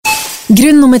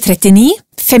Grunn nummer 39,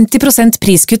 50%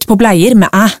 priskutt på bleier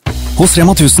med æ. Hos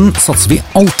Rema 1000 satser vi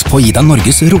alt på å gi deg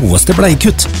Norges råeste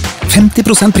bleiekutt.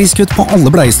 50% priskutt på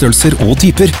alle bleiestørrelser og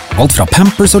typer. Alt fra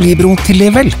Pampers og Libro til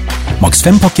Level. Maks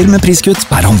 5 pakker med priskutt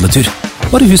per handletur.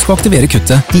 Bare husk å aktivere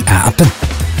kuttet i æ-appen.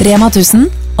 Rema 1000,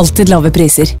 alltid lave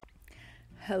priser.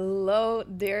 Hello,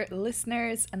 dear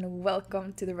listeners, and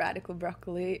welcome to the Radical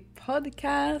Broccoli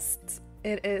podcast.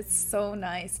 It is so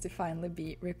nice to finally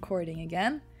be recording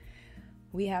again.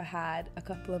 We have had a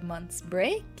couple of months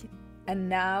break, and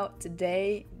now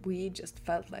today we just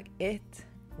felt like it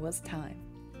was time.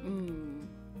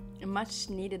 A much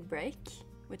needed break,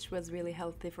 which was really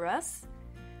healthy for us,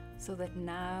 so that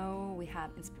now we have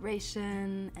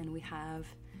inspiration and we have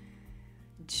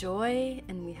joy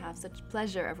and we have such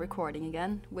pleasure of recording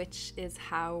again, which is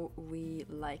how we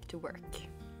like to work.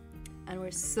 And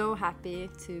we're so happy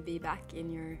to be back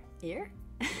in your ear.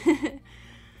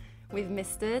 We've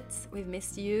missed it, we've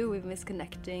missed you, we've missed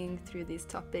connecting through these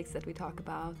topics that we talk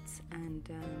about, and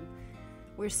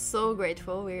we're so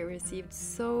grateful. We received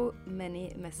so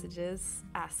many messages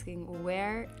asking,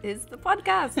 where is the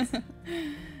podcast?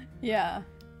 Yeah,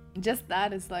 just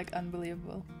that is like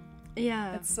unbelievable.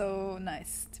 Yeah. It's so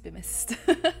nice to be missed.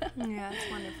 Yeah,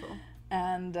 it's wonderful.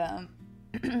 And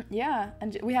yeah,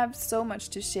 and we have so much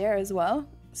to share as well.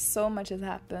 So much has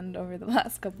happened over the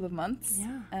last couple of months.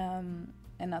 Yeah.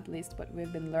 And not least what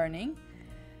we've been learning.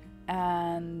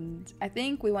 And I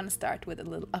think we want to start with a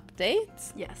little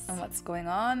update. Yes. On what's going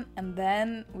on. And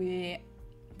then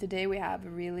today we have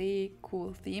a really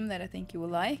cool theme that I think you will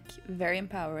like. Very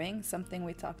empowering. Something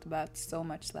we talked about so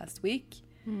much last week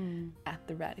at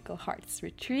the Radical Hearts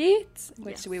Retreat,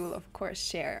 which we will of course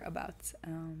share about.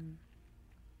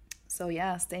 So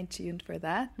yeah, stay tuned for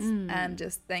that. And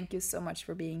just thank you so much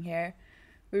for being here.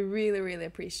 We really, really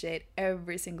appreciate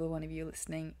every single one of you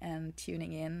listening and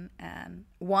tuning in and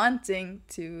wanting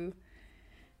to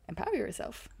empower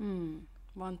yourself.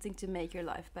 Wanting to make your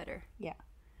life better. Yeah.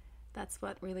 That's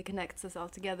what really connects us all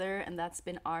together, and that's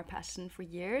been our passion for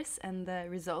years, and the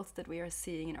results that we are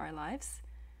seeing in our lives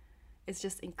is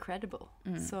just incredible.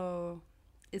 So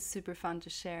it's super fun to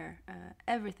share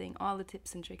everything, all the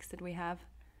tips and tricks that we have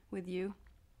with you.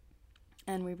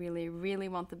 And we really, really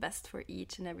want the best for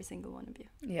each and every single one of you.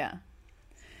 Yeah.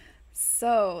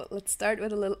 So let's start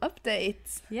with a little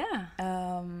update. Yeah.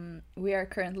 We are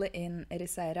currently in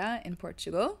Ericeira in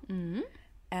Portugal.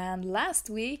 And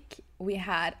last week we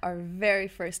had our very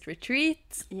first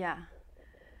retreat. Yeah.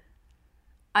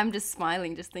 I'm just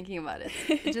smiling just thinking about it.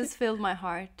 It just filled my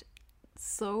heart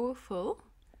so full.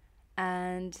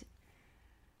 And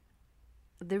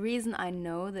the reason I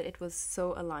know that it was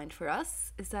so aligned for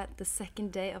us is that the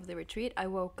second day of the retreat, I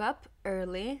woke up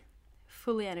early,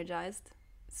 fully energized,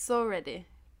 so ready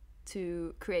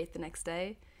to create the next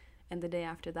day, and the day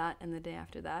after that, and the day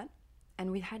after that.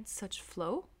 And we had such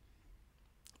flow.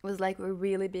 It was like we're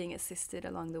really being assisted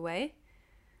along the way.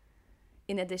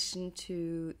 In addition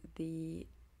to the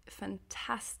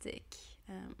fantastic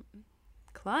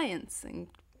clients and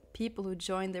people who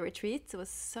joined the retreat. It was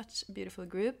such a beautiful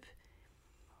group.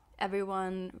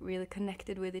 Everyone really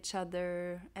connected with each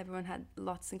other. Everyone had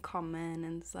lots in common,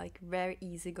 and it's like very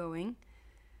easygoing,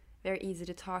 very easy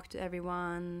to talk to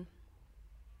everyone.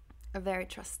 A very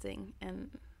trusting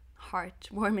and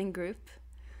heartwarming group.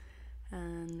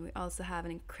 And we also have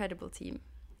an incredible team.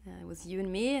 It was you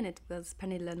and me, and it was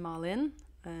Pernille and Malin,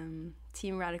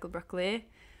 Team Radical Broccoli,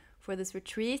 for this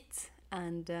retreat.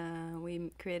 And we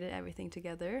created everything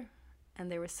together,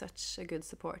 and they were such a good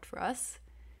support for us,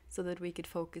 so that we could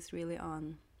focus really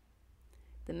on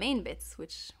the main bits,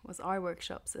 which was our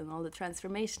workshops and all the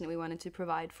transformation we wanted to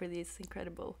provide for these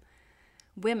incredible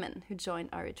women who joined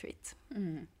our retreat.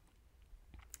 And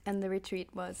the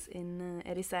retreat was in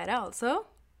Ericeira also.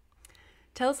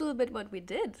 Tell us a little bit what we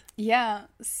did. Yeah,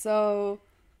 so,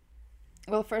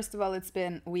 well, first of all, it's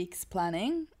been weeks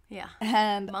planning. Yeah,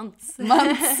 and months.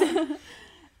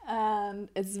 And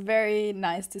it's very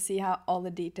nice to see how all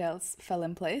the details fell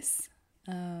in place.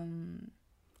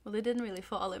 Well, they didn't really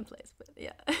fall in place, but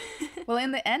yeah. Well,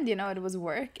 in the end, it was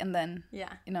work, and then,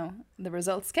 the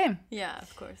results came. Yeah,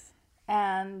 of course.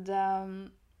 And,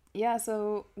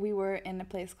 so we were in a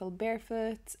place called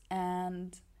Barefoot,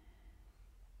 and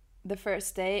the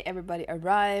first day, everybody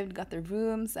arrived, got their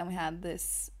rooms, and we had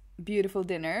this beautiful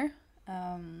dinner,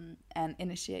 an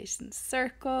initiation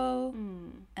circle,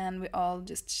 and we all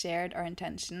just shared our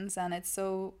intentions, and it's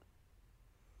so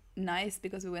nice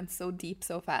because we went so deep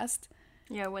so fast.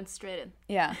 Yeah, went straight in.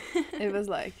 Yeah, it was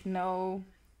like no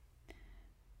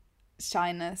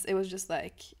shyness. It was just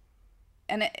like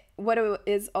and what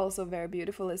is also very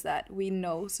beautiful is that we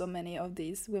know so many of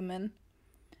these women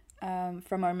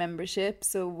from our membership.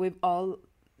 So we've all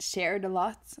shared a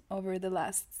lot over the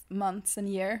last months and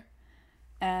year.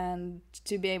 And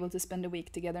to be able to spend a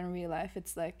week together in real life,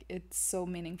 it's like, it's so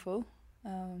meaningful.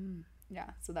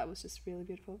 Yeah, so that was just really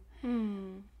beautiful.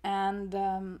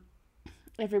 And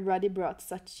everybody brought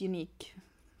such unique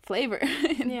flavor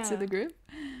into the group.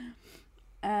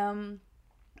 And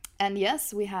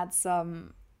yes, we had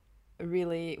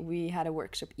we had a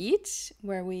workshop each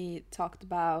where you talked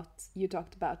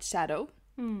about shadow,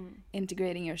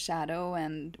 integrating your shadow,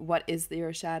 and what is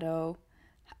your shadow,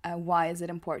 why is it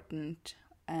important,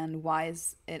 and why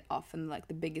is it often like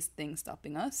the biggest thing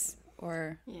stopping us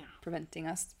or preventing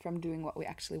us from doing what we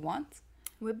actually want.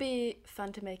 Would be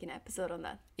fun to make an episode on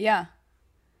that. Yeah.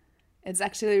 It's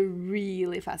actually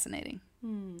really fascinating.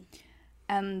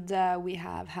 And I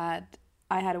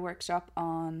had a workshop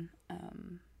on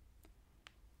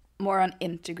more on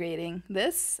integrating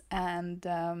this and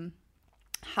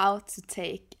how to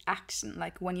take action.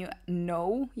 Like when you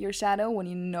know your shadow, when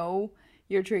you know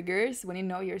your triggers, when you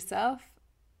know yourself,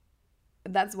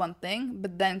 that's one thing.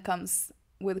 But then comes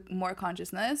with more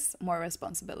consciousness, more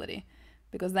responsibility.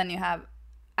 Because then you have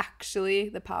actually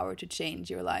the power to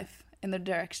change your life in the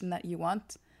direction that you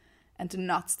want and to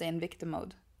not stay in victim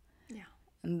mode. Yeah.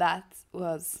 And that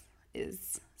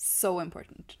is so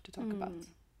important to talk about.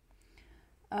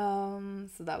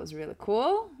 So that was really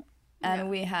cool. And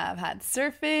we have had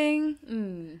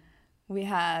surfing. We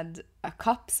had a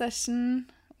cup session,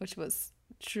 which was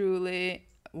truly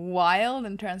wild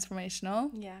and transformational.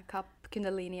 Yeah, cup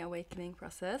Kundalini awakening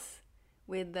process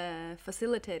with the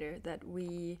facilitator that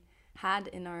we had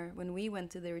when we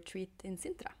went to the retreat in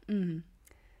Sintra.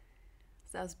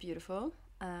 So that was beautiful.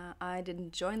 I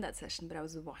didn't join that session, but I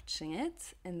was watching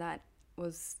it, and that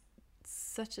was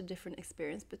such a different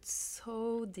experience, but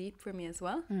so deep for me as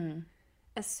well.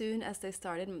 As soon as they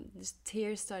started, just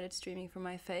tears started streaming from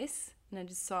my face, and I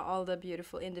just saw all the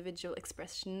beautiful individual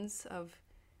expressions of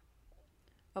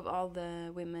all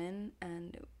the women,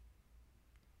 and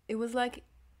it was like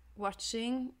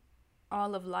watching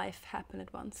all of life happen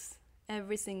at once.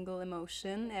 Every single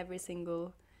emotion, every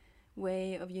single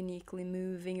way of uniquely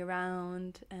moving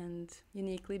around and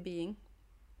uniquely being.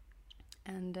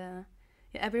 And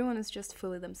everyone is just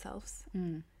fully themselves,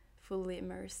 fully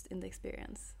immersed in the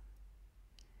experience.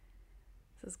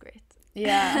 So it's great.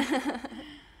 Yeah.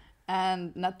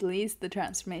 And not least the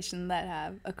transformation that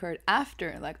have occurred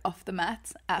after, like off the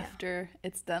mat, after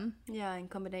it's done. Yeah, in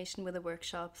combination with the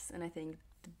workshops, and I think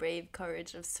the brave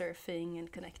courage of surfing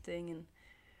and connecting and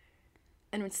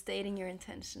stating your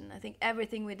intention. I think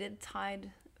everything we did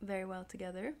tied very well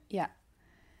together. Yeah.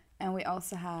 And we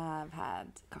also have had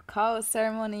cacao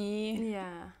ceremony,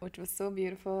 which was so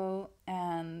beautiful.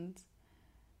 And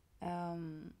I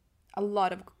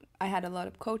had a lot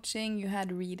of coaching. You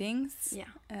had readings,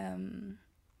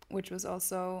 which was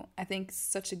also, I think,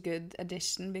 such a good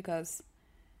addition, because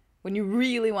when you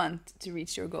really want to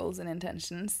reach your goals and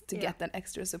intentions, to get that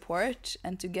extra support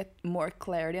and to get more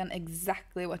clarity on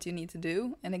exactly what you need to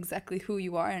do and exactly who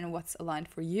you are and what's aligned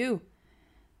for you,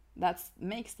 that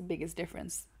makes the biggest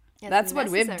difference. That's what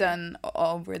we've done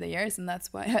over the years, and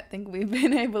that's why I think we've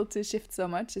been able to shift so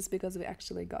much, is because we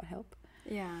actually got help.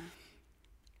 Yeah.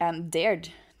 And dared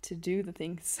to do the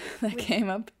things that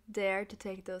came up. Dare to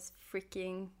take those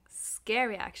freaking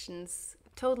scary actions,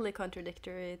 totally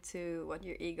contradictory to what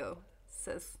your ego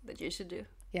says that you should do.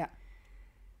 Yeah.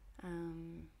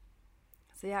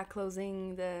 So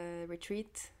closing the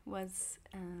retreat was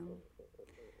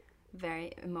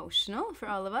very emotional for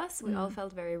all of us. We all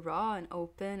felt very raw and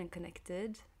open and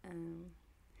connected. And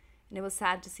it was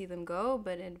sad to see them go,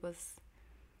 but it was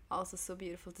also so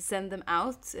beautiful to send them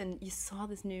out, and you saw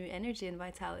this new energy and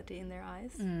vitality in their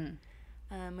eyes. And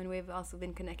we've also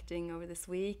been connecting over this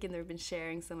week, and they've been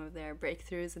sharing some of their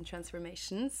breakthroughs and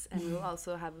transformations, and we'll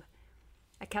also have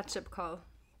a catch-up call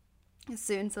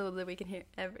soon so that we can hear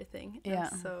everything. I'm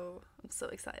so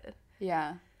excited.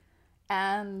 Yeah.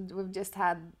 And we've just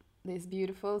had these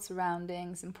beautiful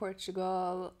surroundings in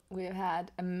Portugal. We've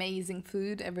had amazing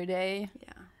food every day.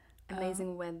 Yeah.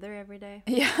 Amazing weather every day.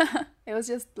 Yeah. It was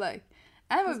just like,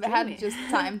 and we've had just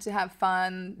time to have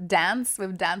fun, dance.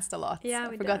 We've danced a lot. Yeah,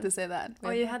 I forgot to say that. Oh,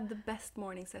 you had the best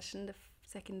morning session the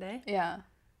second day. Yeah.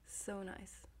 So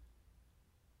nice.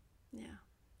 Yeah.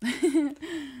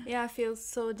 Yeah, I feel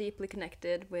so deeply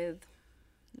connected with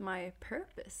my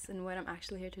purpose and what I'm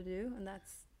actually here to do, and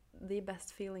that's the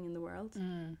best feeling in the world.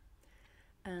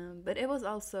 But it was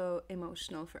also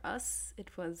emotional for us.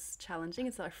 It was challenging.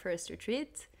 It's our first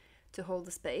retreat to hold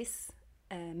the space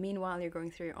meanwhile you're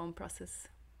going through your own process.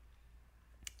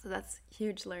 So that's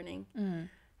huge learning.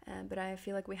 But I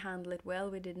feel like we handled it well.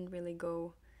 We didn't really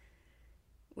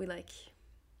we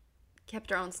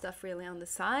kept our own stuff really on the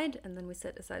side, and then we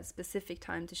set aside specific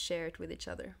time to share it with each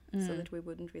other, so that we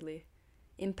wouldn't really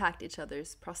impact each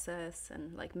other's process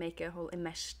and like make a whole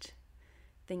enmeshed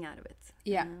thing out of it.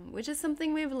 Yeah. Which is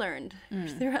something we've learned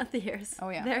throughout the years. Oh,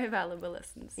 yeah. Very valuable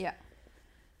lessons.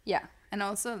 Yeah. And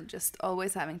also just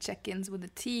always having check-ins with the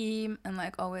team and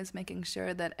like always making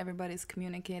sure that everybody's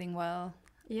communicating well.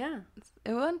 Yeah.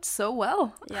 It went so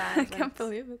well. Yeah. I can't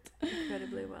believe it.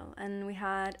 Incredibly well. And we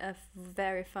had a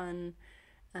very fun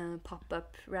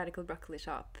pop-up Radical Broccoli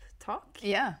Shop talk.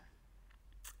 Yeah.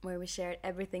 Where we shared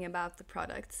everything about the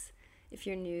products. If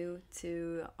you're new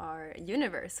to our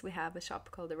universe, we have a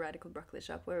shop called the Radical Broccoli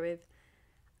Shop where we've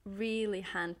really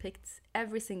handpicked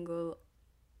every single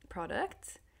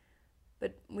product,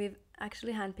 but we've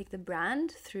actually handpicked the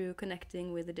brand through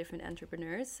connecting with the different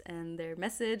entrepreneurs and their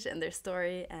message and their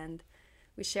story, and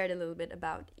we shared a little bit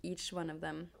about each one of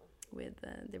them with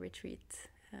the retreat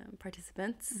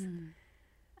participants,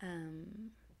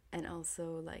 and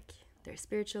also like their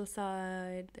spiritual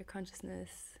side, their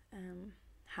consciousness,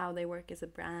 how they work as a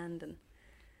brand, and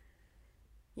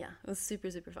yeah, it was super,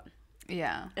 super fun.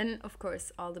 Yeah. And of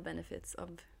course, all the benefits of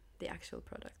the actual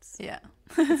products. Yeah.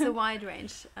 It's a wide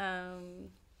range.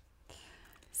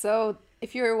 So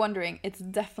if you're wondering, it's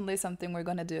definitely something we're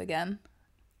going to do again.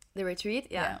 The retreat?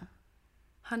 Yeah.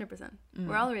 100%.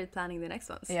 We're already planning the next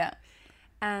ones. Yeah.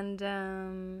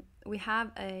 And we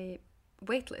have a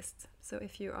wait list. So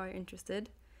if you are interested,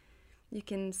 you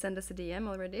can send us a DM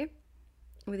already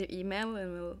with your email,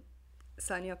 and we'll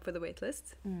sign you up for the wait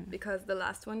list, because the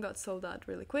last one got sold out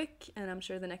really quick, and I'm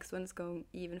sure the next one's going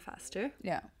even faster.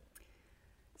 Yeah.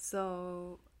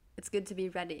 So it's good to be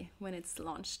ready when it's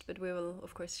launched, but we will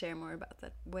of course share more about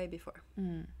that way before.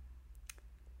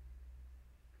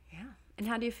 Yeah. And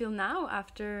how do you feel now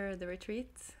after the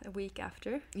retreat, a week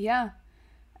after? Yeah.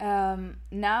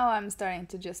 Now I'm starting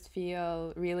to just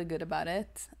feel really good about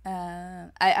it. I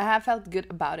have felt good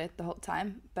about it the whole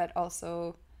time, but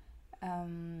also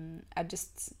I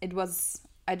just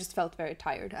felt very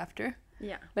tired after.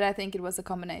 Yeah. But I think it was a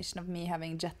combination of me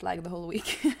having jet lag the whole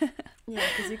week. Yeah,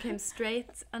 because you came straight.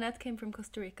 Annette came from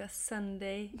Costa Rica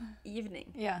Sunday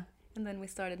evening. Yeah. And then we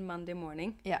started Monday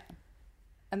morning. Yeah.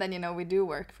 And then, we do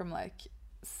work from like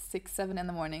 6, 7 in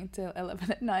the morning till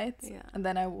 11 at night. Yeah. And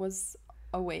then I was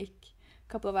awake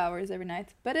a couple of hours every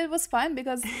night. But it was fine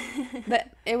because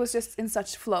it was just in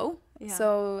such flow. Yeah.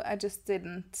 So I just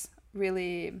didn't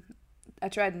really... I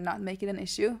tried not to make it an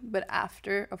issue, but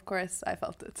after, of course, I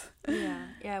felt it.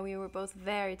 Yeah, we were both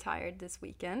very tired this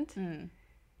weekend.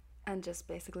 And just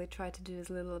basically tried to do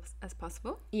as little as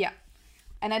possible. Yeah.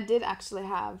 And I did actually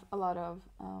have a lot of...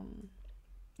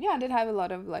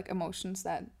 like emotions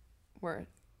that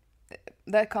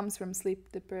comes from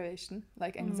sleep deprivation,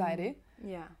 like anxiety.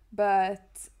 Yeah.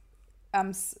 But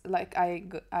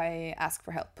I ask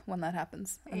for help when that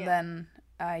happens, and then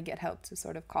I get help to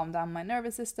sort of calm down my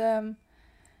nervous system.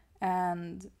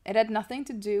 And it had nothing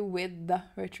to do with the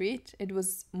retreat. It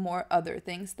was more other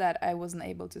things that I wasn't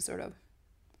able to sort of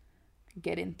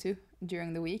get into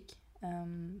during the week.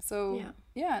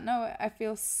 I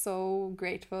feel so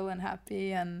grateful and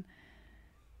happy, and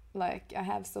like I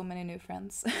have so many new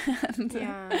friends.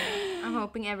 I'm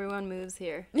hoping everyone moves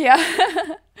here. Yeah.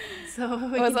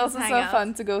 So it was also so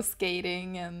fun to go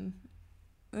skating and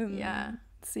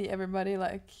see everybody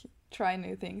like try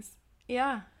new things.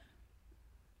 Yeah.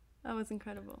 That was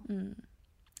incredible.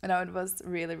 It was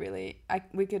really, really...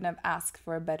 we couldn't have asked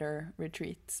for a better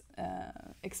retreat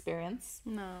experience.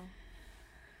 No.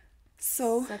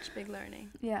 So... Such big learning.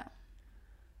 Yeah.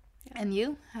 And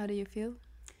you? How do you feel?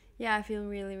 Yeah, I feel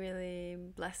really, really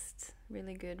blessed,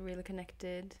 really good, really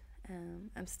connected.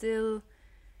 I'm still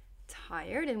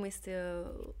tired, and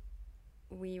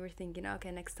we were thinking,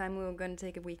 okay, next time we were going to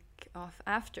take a week off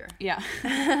after. Yeah.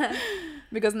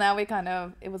 Because now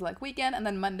it was like weekend and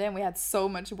then Monday, and we had so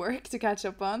much work to catch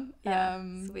up on. Yeah,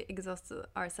 so we exhausted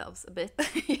ourselves a bit.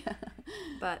 Yeah.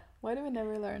 But why do we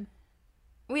never learn?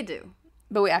 We do.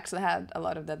 But we actually had a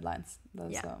lot of deadlines. Though,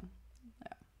 yeah.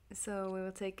 So we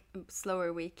will take a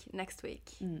slower week next week.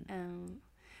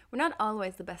 We're not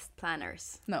always the best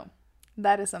planners. No.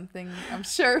 That is something I'm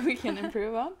sure we can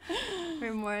improve on.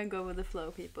 We're more go with the flow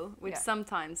people, which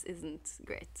sometimes isn't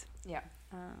great. Yeah.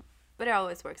 But it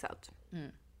always works out.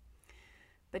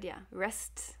 But yeah,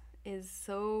 rest is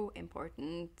so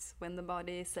important. When the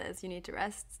body says you need to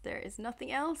rest, there is nothing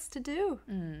else to do.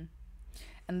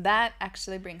 And that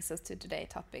actually brings us to today's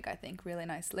topic, I think, really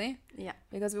nicely. Yeah.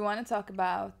 Because we want to talk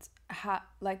about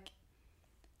like,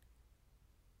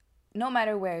 no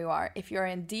matter where you are, if you're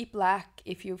in deep lack,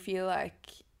 if you feel like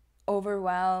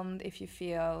overwhelmed, if you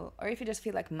just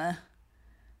feel like meh,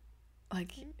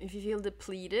 like, if you feel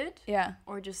depleted, yeah,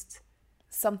 or just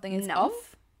something is numb,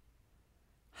 off,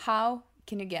 how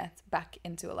can you get back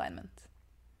into alignment?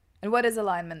 And what does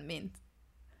alignment mean?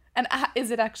 And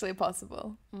is it actually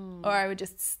possible? Or are we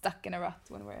just stuck in a rut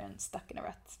when we're stuck in a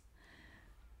rut?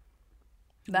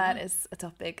 That is a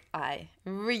topic I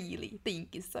really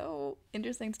think is so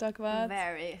interesting to talk about.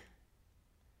 Very.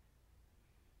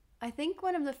 I think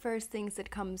one of the first things that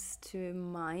comes to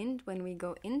mind when we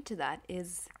go into that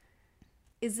is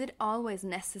it always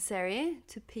necessary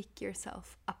to pick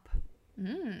yourself up?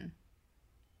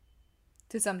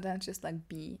 To sometimes just like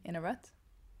be in a rut?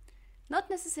 Not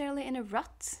necessarily in a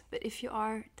rut, but if you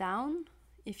are down,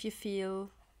 if you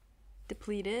feel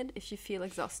depleted, if you feel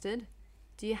exhausted,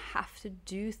 do you have to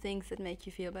do things that make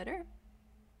you feel better?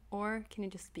 Or can you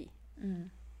just be?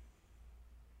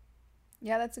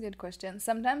 Yeah, that's a good question.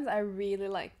 Sometimes I really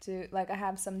like to, like, I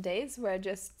have some days where I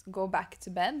just go back to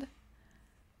bed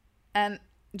and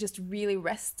just really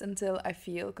rest until I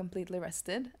feel completely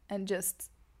rested. And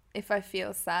just, if I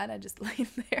feel sad, I just lay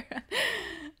there.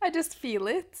 I just feel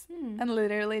it and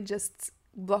literally just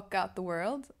block out the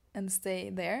world and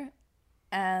stay there.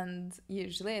 And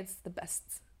usually it's the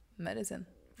best medicine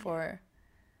for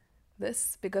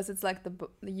this, because it's like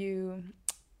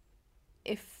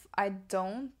if I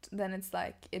don't, then it's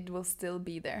like it will still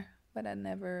be there, but I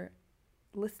never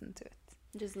listen to it.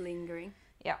 Just lingering.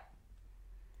 Yeah.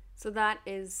 So that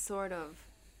is sort of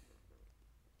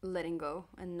letting go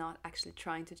and not actually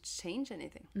trying to change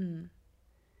anything.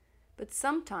 But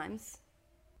sometimes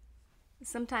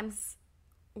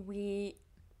we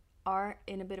are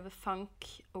in a bit of a funk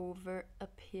over a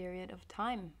period of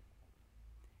time.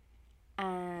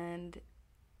 And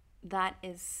that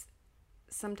is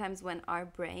sometimes when our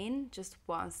brain just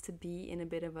wants to be in a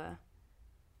bit of a,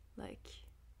 like,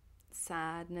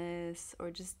 sadness,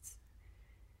 or just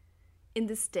in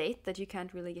the state that you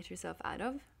can't really get yourself out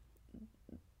of.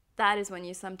 That is when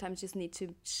you sometimes just need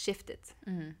to shift it.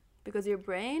 Because your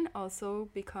brain also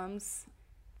becomes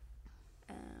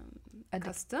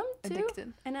accustomed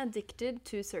to and addicted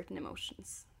to certain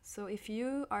emotions. So if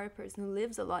you are a person who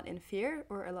lives a lot in fear,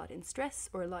 or a lot in stress,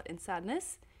 or a lot in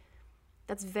sadness,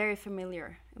 that's very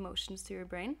familiar emotions to your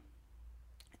brain.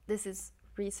 This is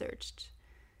researched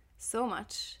so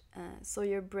much. So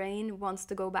your brain wants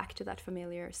to go back to that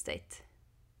familiar state.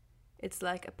 It's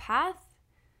like a path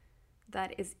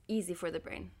that is easy for the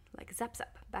brain. Like zap,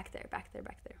 zap, back there, back there,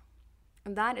 back there.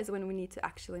 And that is when we need to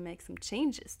actually make some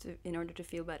changes in order to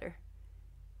feel better.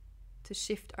 To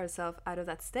shift ourselves out of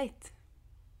that state.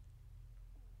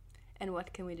 And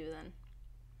what can we do then?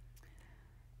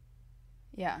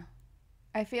 Yeah.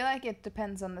 I feel like it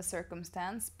depends on the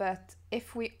circumstance, but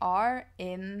if we are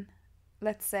in,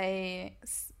 let's say,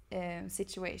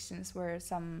 situations where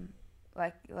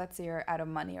let's say you're out of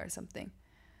money or something,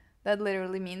 that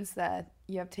literally means that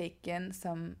you have taken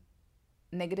some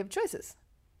negative choices.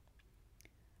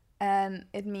 And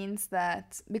it means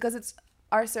that, because it's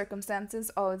our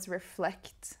circumstances always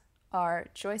reflect our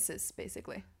choices,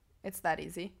 basically. It's that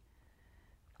easy.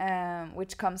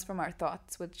 Which comes from our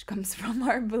thoughts, which comes from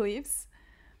our beliefs.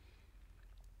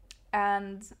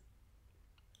 And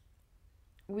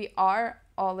we are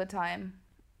all the time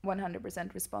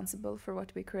 100% responsible for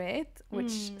what we create,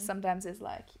 which sometimes is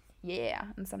like, yeah,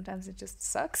 and sometimes it just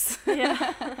sucks.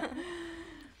 Yeah.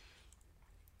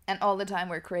 And all the time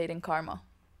we're creating karma.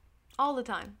 All the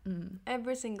time.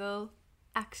 Every single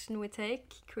action we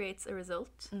take creates a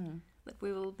result that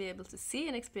we will be able to see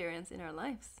and experience in our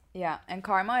lives. Yeah, and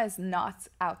karma is not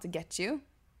out to get you.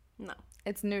 No.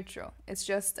 It's neutral. It's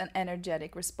just an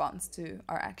energetic response to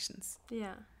our actions.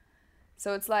 Yeah.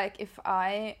 So it's like, if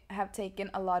I have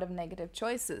taken a lot of negative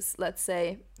choices, let's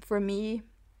say for me,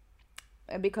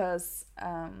 because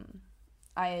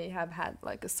I have had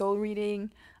like a soul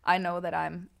reading, I know that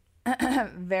I'm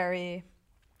very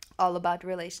all about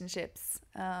relationships,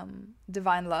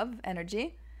 divine love,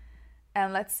 energy.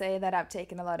 And let's say that I've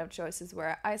taken a lot of choices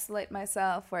where I isolate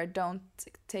myself, where I don't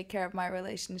take care of my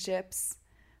relationships,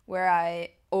 where I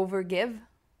overgive,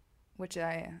 which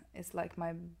is like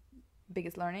my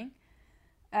biggest learning,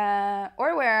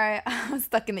 or where I'm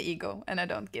stuck in the ego and I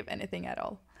don't give anything at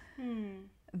all.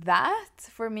 That,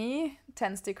 for me,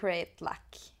 tends to create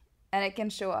lack. And it can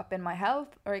show up in my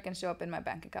health, or it can show up in my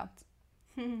bank account.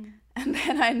 And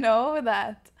then I know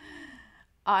that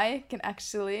I can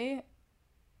actually,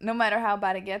 no matter how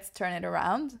bad it gets, turn it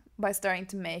around by starting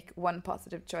to make one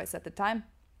positive choice at a time.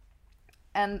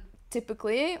 And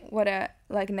typically,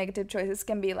 like negative choices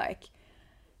can be like,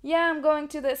 yeah, I'm going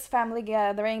to this family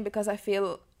gathering because I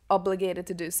feel obligated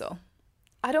to do so.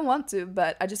 I don't want to,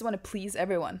 but I just want to please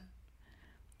everyone.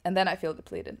 And then I feel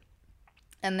depleted.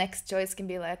 And next choice can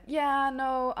be like, yeah,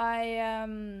 no,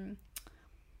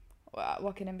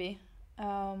 what can it be?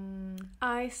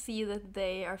 I see that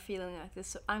they are feeling like this,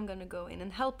 so I'm gonna go in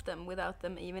and help them without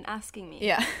them even asking me.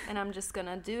 Yeah. And I'm just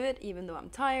gonna do it even though I'm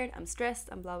tired, I'm stressed,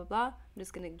 I'm blah blah blah. I'm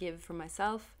just gonna give for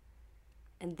myself,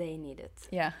 and they need it.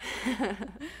 Yeah.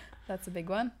 That's a big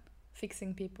one.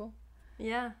 Fixing people.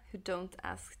 Yeah, who don't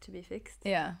ask to be fixed.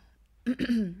 Yeah.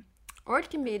 Or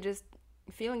it can be just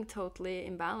feeling totally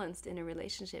imbalanced in a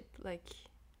relationship, like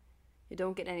you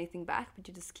don't get anything back, but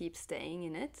you just keep staying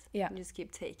in it. Yeah. You just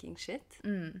keep taking shit.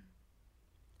 Mm.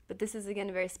 But this is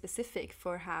again very specific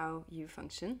for how you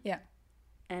function. Yeah.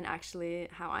 And actually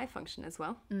how I function as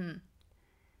well. Mm.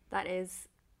 That is,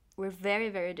 we're very,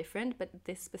 very different, but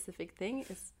this specific thing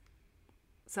is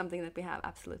something that we have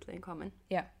absolutely in common.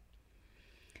 Yeah.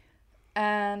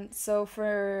 And so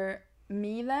for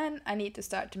me then, I need to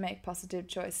start to make positive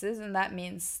choices, and that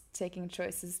means taking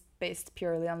choices based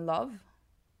purely on love.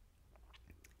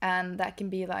 And that can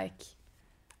be like,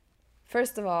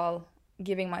 first of all,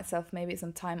 giving myself maybe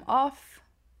some time off.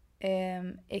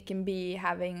 It can be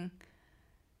having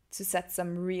to set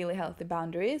some really healthy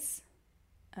boundaries.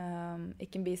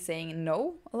 It can be saying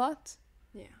no a lot.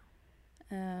 Yeah.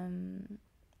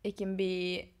 It can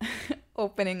be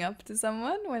opening up to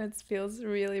someone when it feels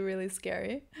really, really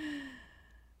scary.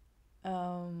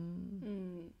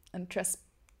 And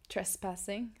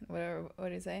trespassing, what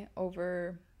do you say?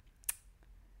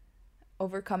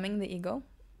 Overcoming the ego.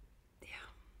 Yeah.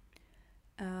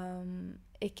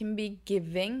 It can be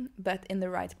giving, but in the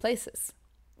right places.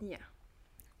 Yeah.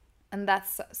 And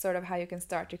that's sort of how you can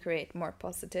start to create more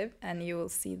positive, and you will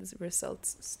see the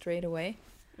results straight away.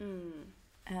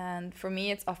 And for me,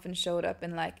 it's often showed up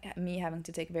in like me having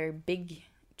to take very big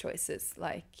choices,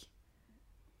 like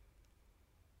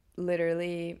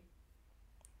literally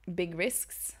big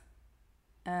risks,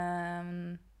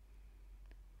 often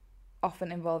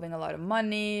involving a lot of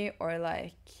money, or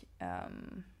like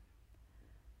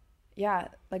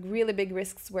like really big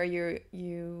risks where you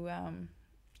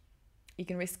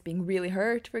can risk being really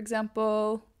hurt, for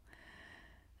example.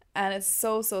 And it's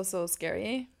so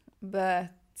scary, but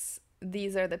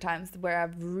these are the times where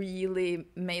I've really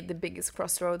made the biggest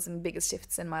crossroads and biggest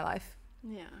shifts in my life.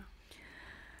 Yeah.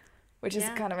 Which is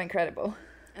kind of incredible.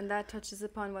 And that touches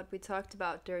upon what we talked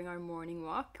about during our morning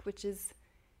walk, which is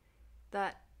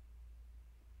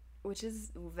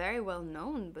very well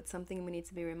known, but something we need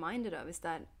to be reminded of is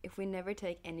that if we never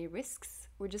take any risks,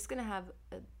 we're just going to have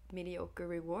a mediocre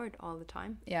reward all the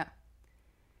time. Yeah.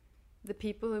 The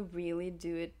people who really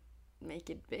do it,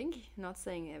 make it big, not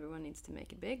saying everyone needs to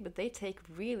make it big, but they take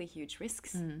really huge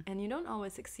risks, and you don't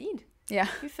always succeed. Yeah.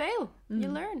 You fail. You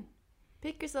learn.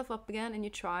 Pick yourself up again and you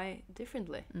try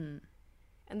differently.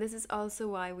 And this is also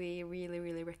why we really,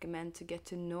 really recommend to get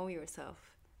to know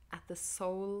yourself at the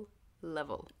soul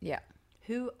level. Yeah.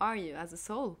 Who are you as a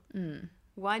soul?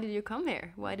 Why did you come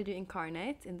here? Why did you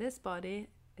incarnate in this body,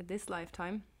 in this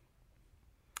lifetime?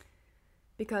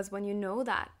 Because when you know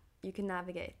that, you can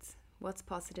navigate what's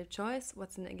positive choice,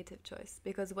 what's a negative choice.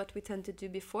 Because what we tend to do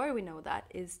before we know that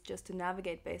is just to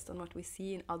navigate based on what we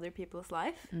see in other people's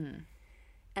life.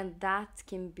 And that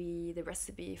can be the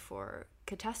recipe for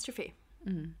catastrophe.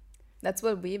 That's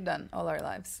what we've done all our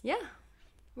lives. Yeah.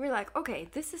 We're like, okay,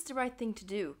 this is the right thing to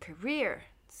do. Career,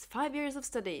 it's 5 years of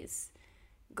studies.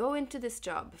 Go into this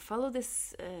job, follow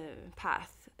this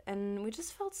path. And we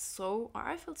just felt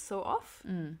I felt so off.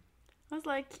 I was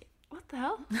like, what the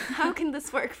hell? How can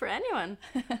this work for anyone?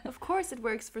 Of course it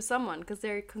works for someone, because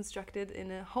they're constructed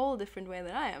in a whole different way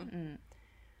than I am.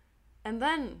 And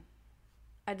then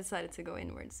I decided to go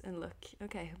inwards and look,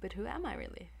 okay, but who am I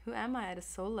really? Who am I at a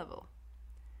soul level?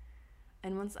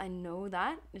 And once I know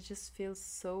that, it just feels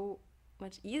so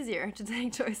much easier to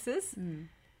take choices.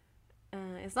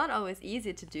 It's not always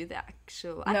easy to do the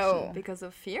actual action because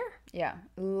of fear. Yeah,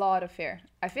 a lot of fear.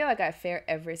 I feel like I have fear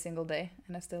every single day,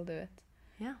 and I still do it.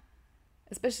 Yeah.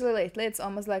 Especially lately, it's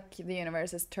almost like the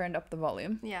universe has turned up the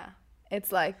volume. Yeah.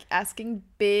 It's like asking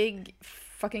big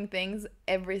fucking things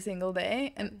every single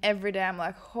day, and every day I'm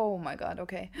like, oh my god,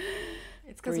 okay.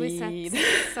 It's because we set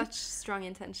such strong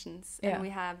intentions, and we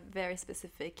have very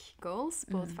specific goals,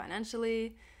 both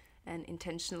financially and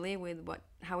intentionally, with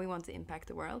how we want to impact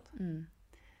the world.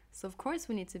 So of course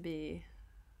we need to do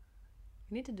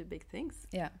big things.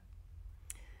 Yeah.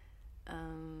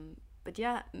 But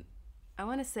yeah, I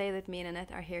want to say that me and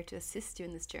Annette are here to assist you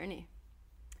in this journey.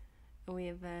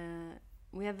 We've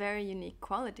we have very unique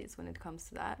qualities when it comes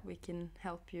to that. We can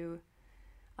help you.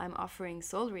 I'm offering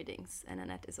soul readings and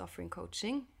Annette is offering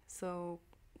coaching. So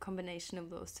combination of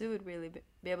those two would really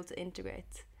be able to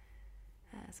integrate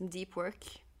some deep work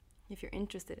if you're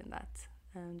interested in that.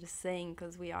 Just saying,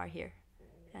 because we are here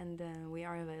and we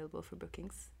are available for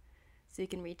bookings. So you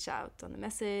can reach out on a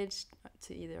message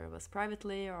to either of us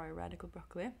privately or Radical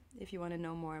Broccoli if you want to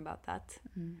know more about that.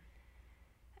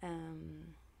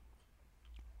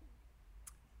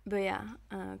 But yeah,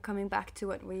 coming back to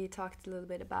what we talked a little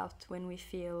bit about when we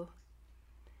feel...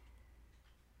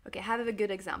 Okay, I have a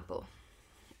good example.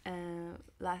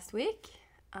 Last week,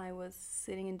 I was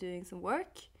sitting and doing some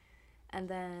work, and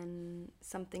then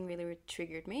something really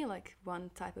triggered me, like one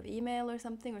type of email or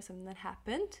something that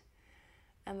happened.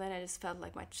 And then I just felt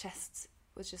like my chest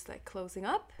was just like closing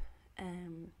up.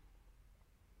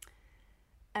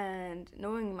 And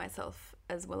knowing myself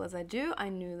as well as I do, I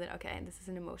knew that, okay, this is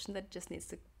an emotion that just needs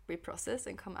to be processed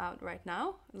and come out right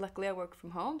now. Luckily, I work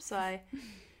from home, so I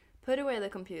put away the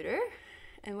computer.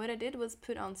 And what I did was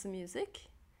put on some music.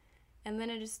 And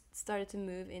then I just started to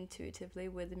move intuitively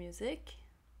with the music,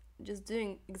 just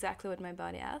doing exactly what my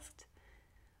body asked.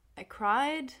 I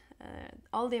cried,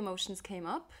 all the emotions came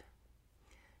up,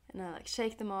 and I like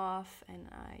shake them off, and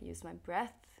I used my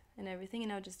breath and everything,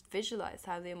 and I just visualized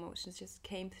how the emotions just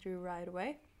came through right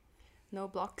away. No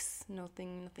blocks,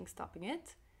 nothing stopping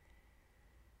it.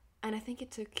 And I think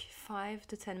it took 5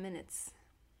 to 10 minutes,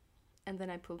 and then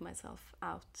I pulled myself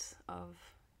out of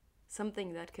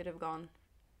something that could have gone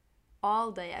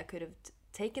all day. I could have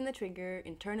taken the trigger,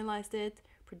 internalized it,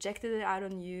 projected it out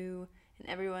on you and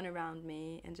everyone around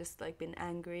me, and just like been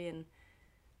angry and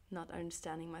not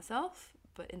understanding myself.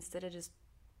 But instead I just,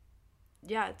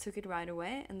 I took it right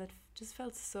away, and that just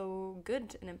felt so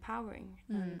good and empowering.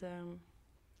 And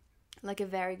like a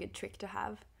very good trick to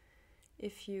have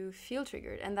if you feel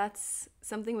triggered. And that's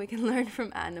something we can learn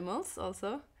from animals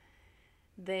also.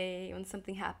 When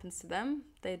something happens to them,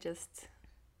 they just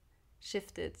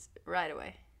shift it right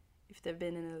away. If they've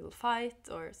been in a little fight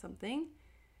or something,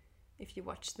 if you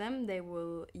watch them, they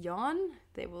will yawn,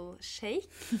 they will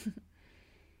shake,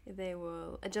 they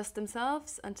will adjust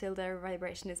themselves until their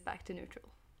vibration is back to neutral.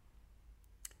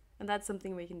 And that's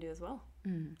something we can do as well.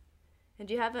 And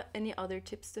do you have any other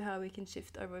tips to how we can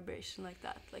shift our vibration like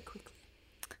that, like quickly?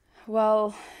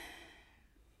 Well,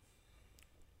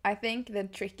 I think the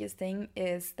trickiest thing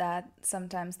is that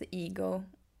sometimes the ego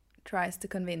tries to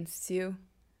convince you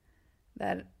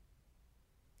that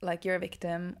like you're a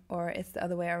victim, or it's the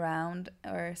other way around,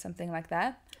 or something like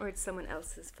that. Or it's someone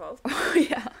else's fault.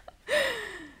 Yeah.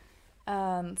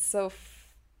 So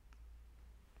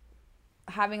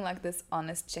having like this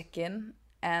honest check-in,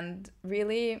 and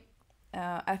really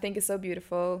I think it's so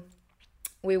beautiful.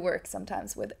 We work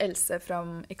sometimes with Else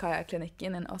from Ikaya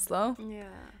Klinikken in Oslo. Yeah.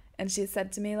 And she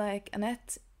said to me, like,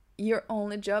 Annette, your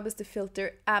only job is to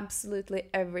filter absolutely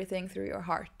everything through your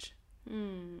heart.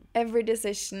 Every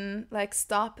decision, like,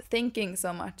 stop thinking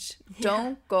so much.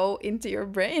 Don't go into your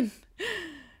brain.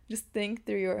 Just think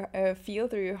through your, feel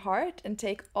through your heart, and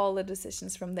take all the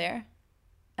decisions from there.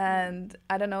 And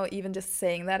I don't know, even just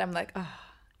saying that, I'm like,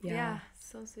 Yeah,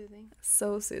 so soothing.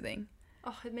 So soothing.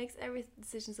 Oh, it makes every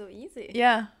decision so easy.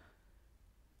 Yeah.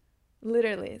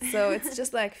 Literally. So it's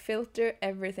just like filter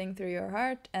everything through your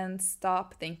heart and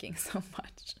stop thinking so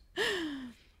much.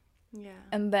 Yeah.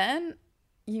 And then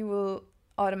you will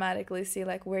automatically see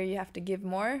like where you have to give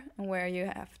more and where you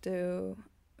have to,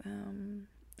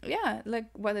 like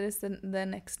what is the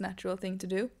next natural thing to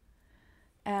do.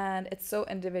 And it's so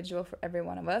individual for every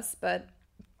one of us. But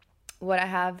what I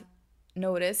have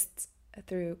noticed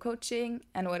through coaching,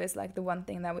 and what is like the one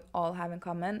thing that we all have in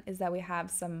common, is that we have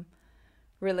some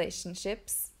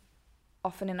relationships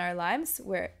often in our lives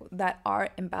where that are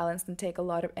imbalanced and take a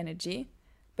lot of energy,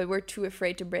 but we're too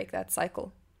afraid to break that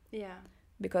cycle. Yeah.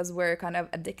 Because we're kind of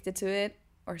addicted to it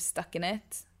or stuck in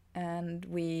it, and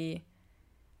we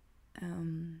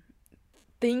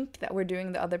think that we're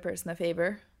doing the other person a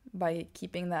favor by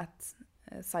keeping that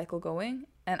cycle going.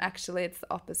 And actually it's the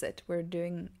opposite. We're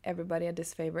doing everybody a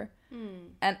disfavor.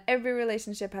 And every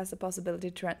relationship has the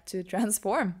possibility to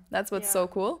transform. That's what's so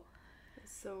cool.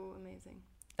 It's so amazing.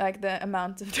 Like the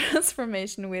amount of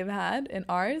transformation we've had in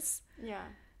ours. Yeah.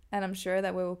 And I'm sure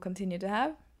that we will continue to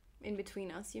have. In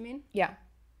between us, you mean? Yeah.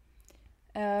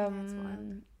 That's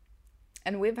wild.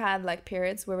 And we've had like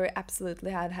periods where we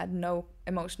absolutely had no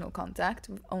emotional contact.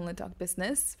 We've only talked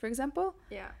business, for example.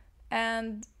 Yeah.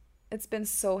 And it's been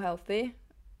so healthy.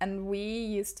 And we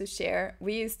used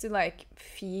to like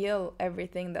feel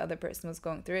everything the other person was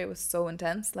going through. It was so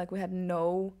intense. Like we had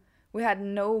no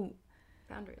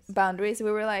boundaries.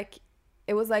 We were like,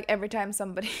 it was like every time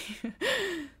somebody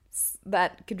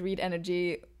that could read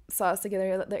energy saw us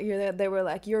together, they were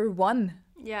like, "You're one."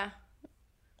 Yeah.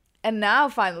 And now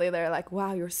finally they're like,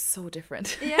 "Wow, you're so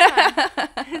different." Yeah.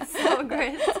 It's so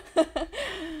great.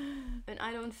 And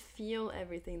I don't feel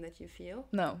everything that you feel.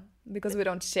 No, because we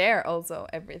don't share also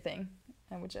everything,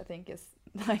 and which I think is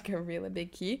like a really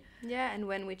big key. Yeah, and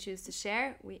when we choose to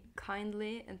share, we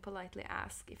kindly and politely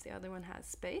ask if the other one has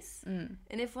space.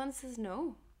 And if one says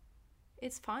no,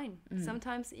 it's fine.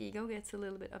 Sometimes ego gets a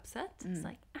little bit upset. It's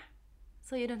like,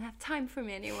 so you don't have time for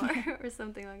me anymore, or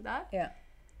something like that. Yeah.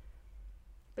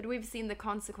 But we've seen the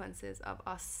consequences of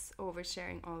us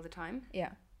oversharing all the time.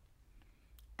 Yeah.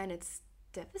 And it's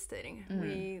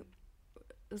devastating.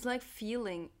 It's like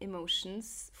feeling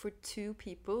emotions for two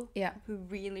people who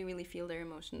really, really feel their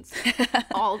emotions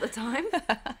all the time.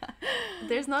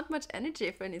 There's not much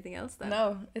energy for anything else then.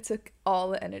 No, it took all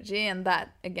the energy, and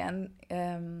that again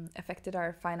affected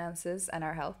our finances and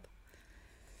our health.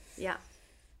 Yeah.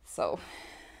 So,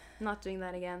 not doing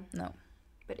that again. No.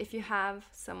 But if you have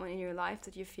someone in your life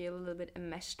that you feel a little bit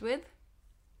enmeshed with,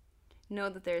 know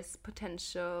that there's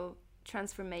potential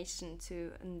transformation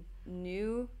to a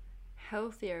new,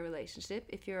 healthier relationship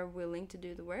if you're willing to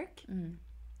do the work. You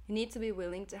need to be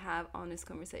willing to have honest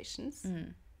conversations.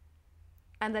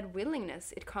 And that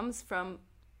willingness, it comes from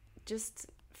just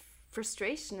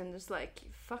frustration and just like,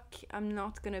 fuck, I'm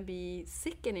not gonna be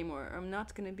sick anymore. I'm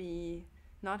not gonna be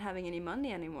not having any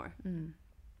money anymore.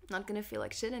 Not gonna feel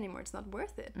like shit anymore. It's not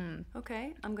worth it.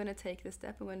 Okay, I'm gonna take this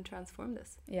step. I'm gonna transform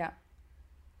this. Yeah,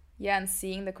 and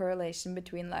seeing the correlation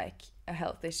between like a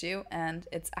health issue and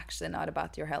it's actually not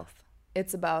about your health.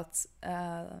 It's about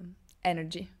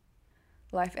energy,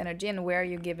 life energy, and where are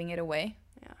you giving it away?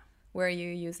 Yeah. Where are you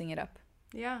using it up?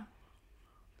 Yeah.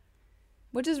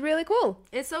 Which is really cool.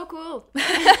 It's so cool.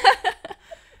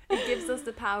 It gives us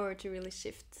the power to really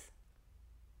shift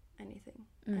anything.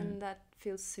 And that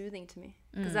feels soothing to me.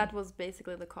 Because that was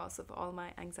basically the cause of all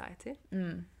my anxiety.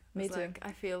 Me too. Like,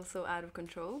 I feel so out of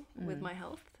control with my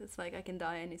health. It's like I can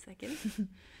die any second.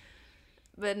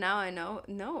 But now I know,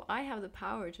 no, I have the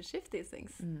power to shift these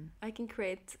things. I can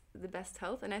create the best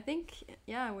health. And I think,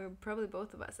 yeah, we're probably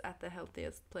both of us at the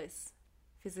healthiest place.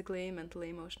 Physically, mentally,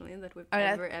 emotionally, that we've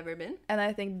ever been. And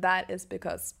I think that is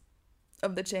because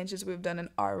of the changes we've done in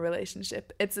our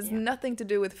relationship. It's nothing to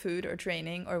do with food or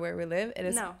training or where we live. It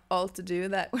is all to do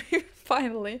that we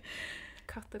finally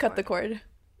cut the cord.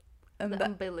 And the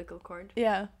umbilical cord.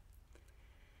 Yeah.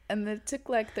 And it took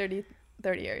like 30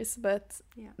 years. But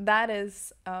that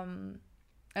is... and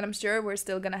I'm sure we're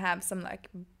still going to have some like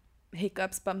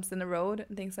hiccups, bumps in the road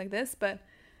and things like this. But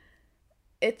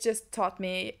it just taught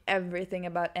me everything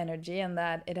about energy, and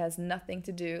that it has nothing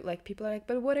to do, like people are like,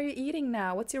 but what are you eating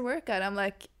now? What's your workout? I'm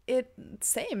like,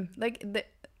 same. Like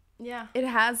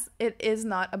it is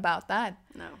not about that.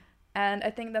 No. And I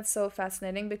think that's so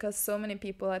fascinating because so many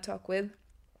people I talk with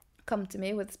come to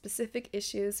me with specific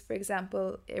issues, for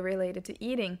example, related to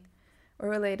eating or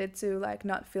related to like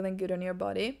not feeling good on your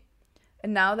body.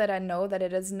 And now that I know that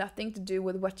it has nothing to do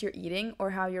with what you're eating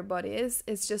or how your body is,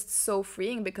 it's just so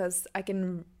freeing because I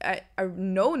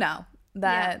know now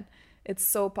that it's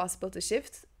so possible to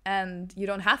shift, and you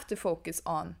don't have to focus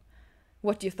on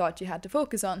what you thought you had to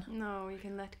focus on. No, you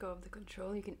can let go of the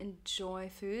control. You can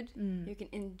enjoy food. You can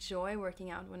enjoy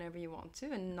working out whenever you want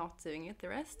to and not doing it the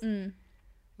rest. I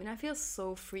mean, I feel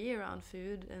so free around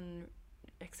food and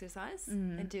exercise.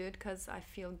 I do it because I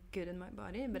feel good in my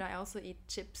body, but I also eat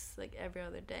chips like every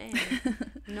other day.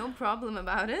 No problem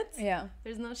about it. Yeah.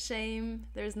 There's no shame.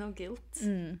 There's no guilt.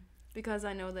 Because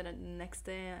I know that the next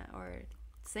day or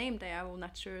same day I will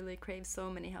naturally crave so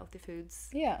many healthy foods.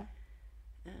 Yeah.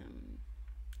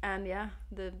 And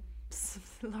the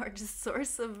largest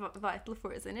source of vital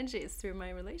force energy is through my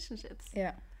relationships.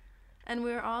 Yeah. And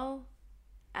we're all,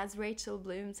 as Rachel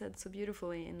Bloom said so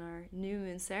beautifully in our new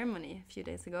moon ceremony a few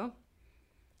days ago,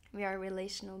 we are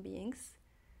relational beings.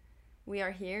 We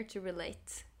are here to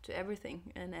relate to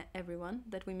everything and everyone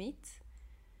that we meet.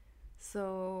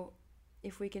 So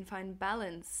if we can find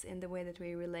balance in the way that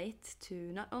we relate to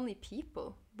not only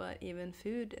people, but even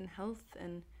food and health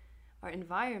and our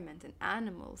environment and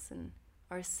animals and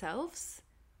ourselves,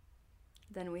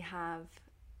 then we have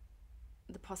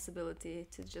the possibility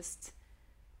to just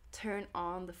turn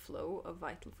on the flow of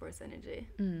vital force energy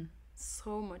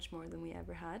so much more than we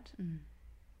ever had.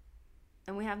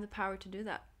 And we have the power to do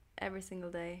that every single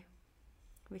day.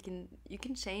 You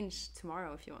can change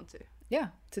tomorrow if you want to. Yeah,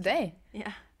 today.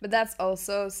 Yeah. But that's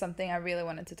also something I really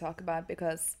wanted to talk about,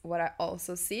 because what I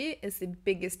also see is the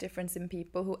biggest difference in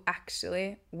people who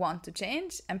actually want to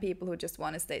change and people who just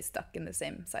want to stay stuck in the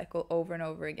same cycle over and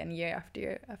over again, year after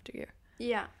year after year.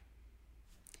 Yeah.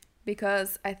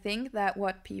 Because I think that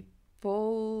what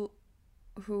people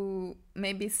who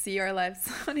maybe see our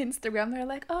lives on Instagram, they're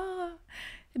like, oh,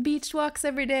 beach walks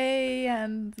every day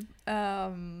and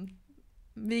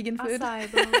vegan food.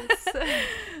 Acai bowls.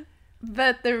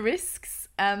 But the risks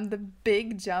and the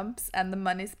big jumps and the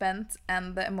money spent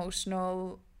and the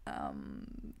emotional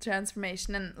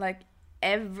transformation and like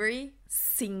every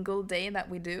single day that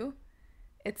we do,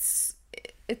 it's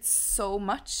so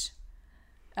much.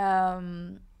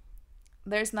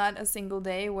 There's not a single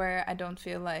day where I don't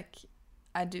feel like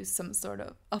I do some sort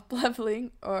of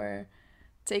up-leveling or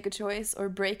take a choice or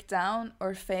break down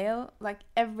or fail. Like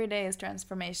every day is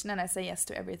transformation and I say yes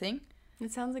to everything.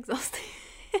 It sounds exhausting.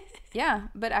 Yeah,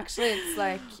 but actually it's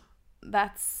like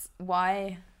that's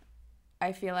why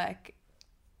I feel like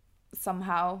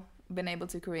somehow been able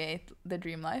to create the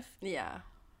dream life. Yeah.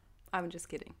 I'm just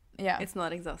kidding. Yeah. It's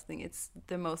not exhausting. It's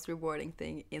the most rewarding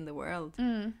thing in the world.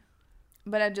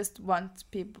 But I just want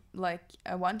people, like,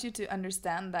 I want you to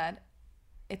understand that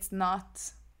it's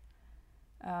not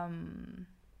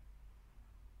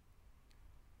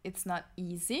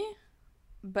easy,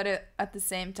 but at the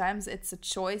same time it's a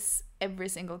choice every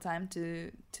single time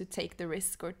to take the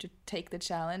risk or to take the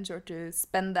challenge or to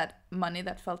spend that money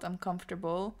that felt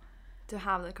uncomfortable, To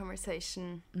have the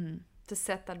conversation, to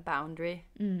set that boundary.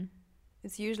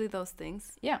 It's usually those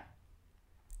things. Yeah.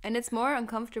 And it's more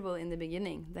uncomfortable in the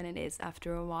beginning than it is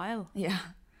after a while. Yeah.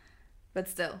 But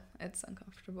still, it's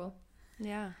uncomfortable.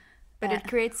 Yeah. But it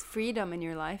creates freedom in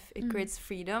your life. It creates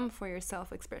freedom for your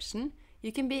self-expression.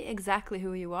 You can be exactly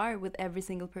who you are with every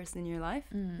single person in your life.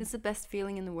 It's the best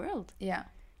feeling in the world. Yeah.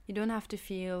 You don't have to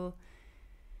feel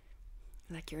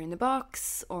like you're in the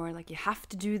box or like you have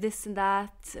to do this and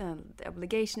that. The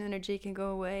obligation energy can go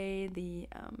away. The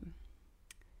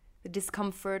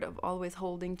discomfort of always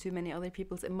holding too many other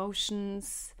people's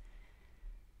emotions.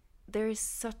 There is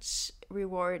such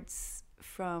rewards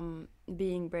from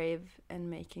being brave and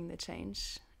making the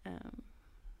change.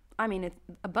 I mean,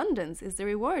 abundance is the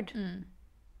reward.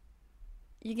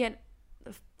 You get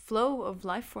a flow of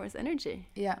life force energy.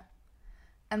 Yeah.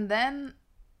 And then,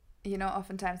 you know,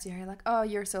 oftentimes you hear like, oh,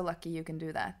 you're so lucky you can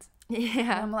do that. Yeah.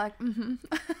 And I'm like,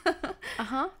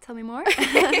 Tell me more.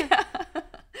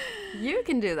 You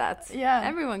can do that. Yeah.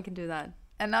 Everyone can do that.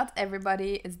 And not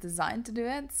everybody is designed to do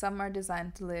it. Some are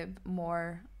designed to live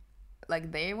more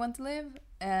like they want to live.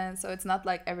 And so it's not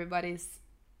like everybody's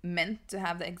meant to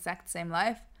have the exact same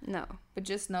life. No. But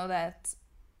just know that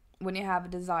when you have a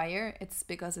desire, it's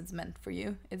because it's meant for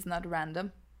you. It's not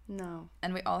random. No.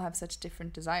 And we all have such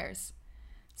different desires.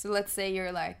 So let's say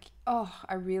you're like, oh,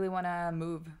 I really want to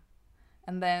move.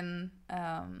 And then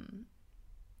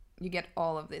you get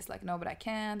all of this, like, no, but I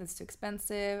can't. It's too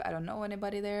expensive. I don't know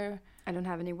anybody there. I don't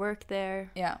have any work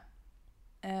there. Yeah.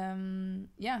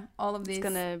 Yeah, all of these... It's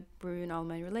gonna ruin all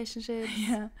my relationships.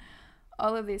 Yeah.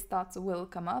 All of these thoughts will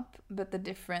come up, but the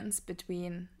difference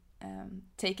between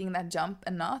taking that jump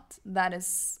and not, that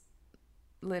is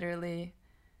literally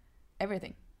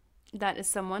everything. That is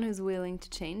someone who's willing to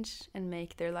change and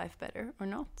make their life better or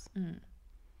not. And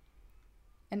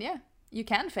yeah, you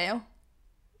can fail.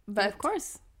 But of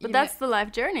course. But that's the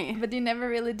life journey. But you never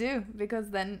really do,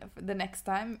 because then the next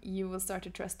time you will start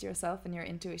to trust yourself and your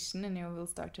intuition, and you will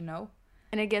start to know.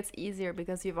 And it gets easier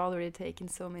because you've already taken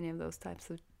so many of those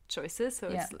types of choices. So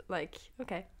it's like,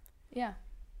 okay. Yeah.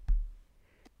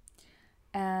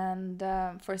 And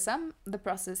for some, the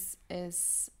process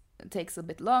takes a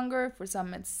bit longer. For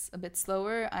some, it's a bit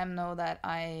slower. I know that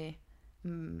I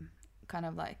kind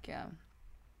of like...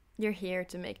 You're here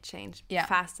to make change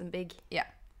fast and big. Yeah.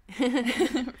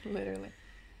 Literally.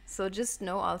 So just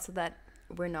know also that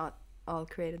we're not all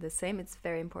created the same. It's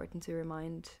very important to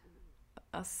remind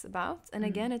us about. And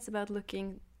again, it's about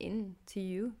looking into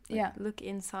you. Like, look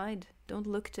inside. Don't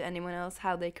look to anyone else,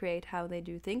 how they create, how they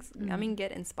do things. I mean,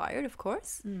 get inspired, of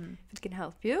course, if it can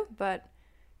help you, but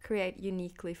create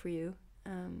uniquely for you.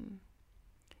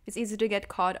 It's easy to get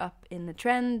caught up in the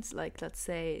trends. Like, let's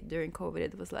say during COVID,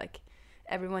 it was like,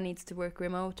 everyone needs to work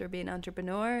remote or be an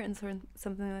entrepreneur and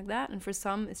something like that. And for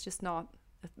some, it's just not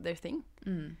their thing.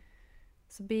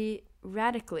 So be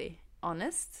radically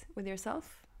honest with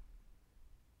yourself.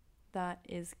 That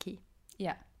is key.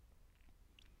 Yeah.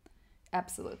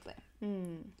 Absolutely.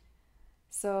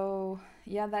 So,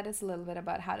 yeah, that is a little bit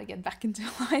about how to get back into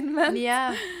alignment.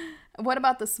 Yeah. What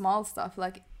about the small stuff?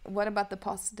 Like, what about the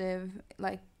positive,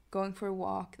 like going for a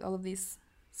walk, all of these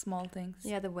small things.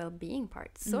 Yeah, the well-being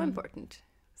part. So important.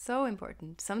 So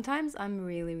important. Sometimes I'm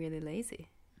really, really lazy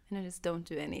and I just don't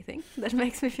do anything that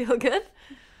makes me feel good.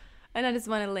 And I just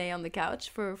want to lay on the couch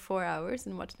for 4 hours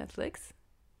and watch Netflix.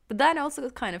 But that also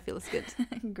kind of feels good.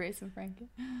 Grace and Frankie.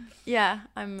 Yeah,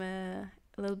 I'm a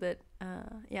little bit,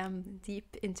 I'm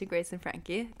deep into Grace and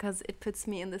Frankie because it puts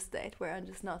me in the state where I'm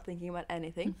just not thinking about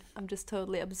anything. I'm just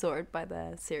totally absorbed by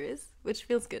the series, which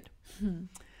feels good.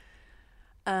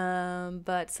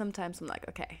 But sometimes I'm like,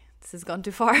 okay, this has gone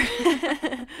too far.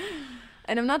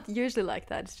 And I'm not usually like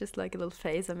that. It's just like a little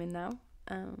phase I'm in now.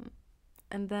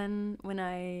 And then when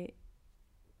I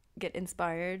get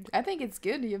inspired, I think it's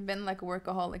good. You've been like a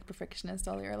workaholic perfectionist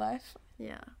all your life.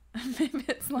 yeah,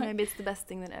 Maybe it's the best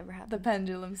thing that ever happened. the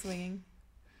pendulum swinging.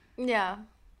 Yeah,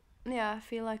 I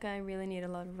feel like I really need a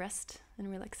lot of rest and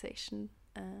relaxation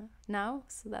now.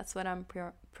 So that's what I'm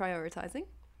prioritizing.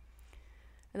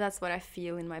 And that's what I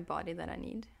feel in my body that I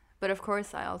need. But of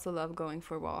course, I also love going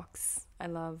for walks. I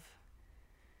love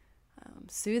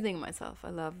soothing myself.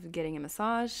 I love getting a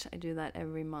massage. I do that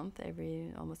every month,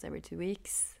 almost every 2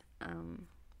 weeks.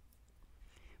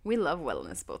 We love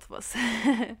wellness, both of us.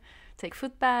 Take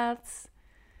foot baths.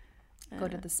 Go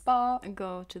to the spa.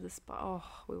 Go to the spa. Oh,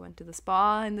 we went to the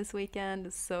spa in this weekend.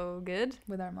 It's so good.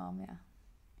 With our mom, yeah.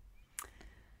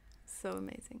 So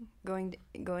amazing.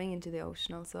 Going into the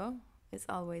ocean also. It's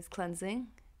always cleansing.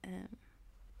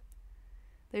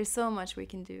 There's so much we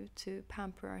can do to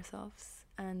pamper ourselves.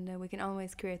 And we can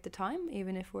always create the time,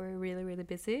 even if we're really, really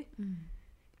busy.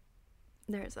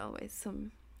 There's always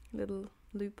some little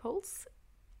loopholes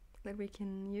that we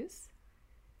can use.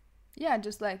 Yeah,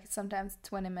 just like sometimes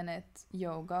 20-minute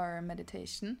yoga or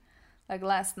meditation. Like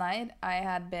last night, I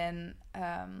had been,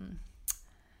 I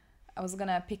was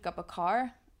gonna pick up a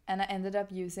car and I ended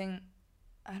up using,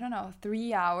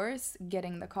 3 hours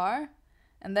getting the car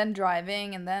and then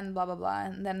driving and then blah, blah, blah.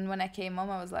 And then when I came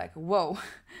home, I was like, whoa.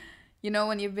 You know,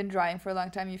 when you've been driving for a long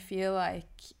time, you feel like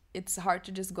it's hard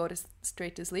to just go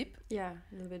straight to sleep. Yeah,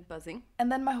 a little bit buzzing.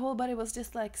 And then my whole body was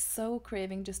just like so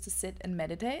craving just to sit and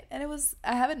meditate. And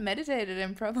I haven't meditated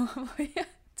in probably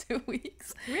 2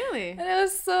 weeks. Really? And it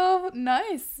was so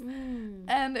nice.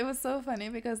 And it was so funny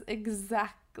because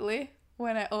exactly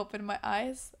when I opened my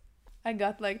eyes, I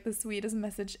got like the sweetest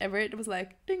message ever. It was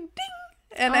like ding,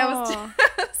 ding. And I was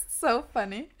just so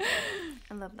funny.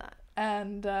 I love that.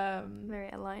 And very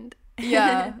aligned.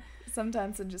 Yeah,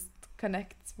 sometimes it just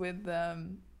connects with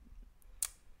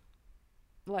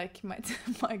like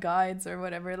my guides or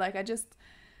whatever. Like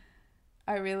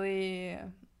I really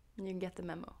you get the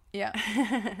memo. Yeah.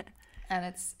 And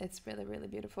it's really, really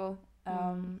beautiful.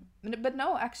 But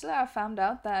no, actually I found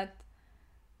out that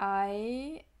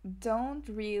I don't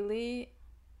really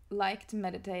like to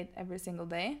meditate every single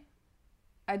day.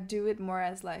 I do it more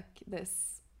as like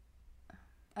this,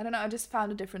 I don't know, I just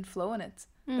found a different flow in it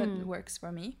that works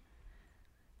for me.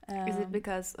 Is it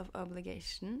because of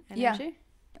obligation energy?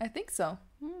 Yeah, I think so.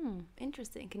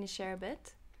 Interesting. Can you share a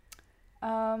bit?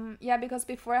 Yeah, because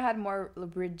before I had more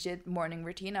rigid morning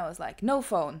routine, I was like, no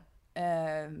phone,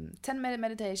 10-minute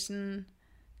meditation,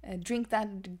 drink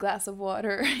that glass of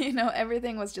water,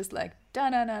 everything was just like,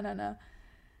 da-na-na-na-na.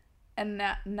 And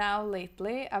now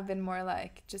lately, I've been more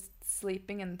like just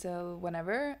sleeping until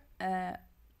whenever, and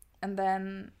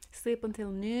then... Sleep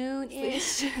until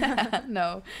noon-ish?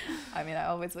 No, I mean, I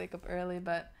always wake up early,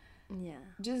 but yeah,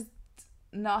 just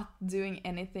not doing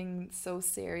anything so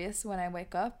serious when I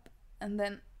wake up. And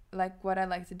then, like, what I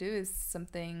like to do is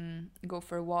go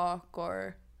for a walk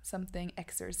or something,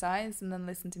 exercise, and then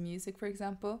listen to music, for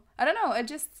example. I don't know, I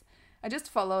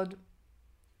just followed,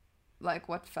 like,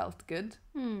 what felt good.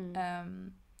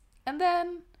 And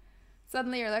then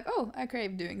suddenly you're like, oh, I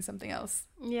crave doing something else.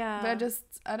 Yeah. But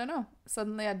I don't know,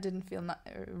 suddenly I didn't feel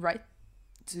right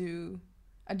to...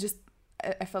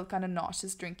 I felt kind of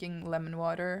nauseous drinking lemon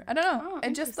water. I don't know.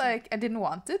 It just, like, I didn't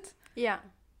want it. Yeah.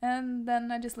 And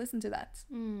then I just listened to that.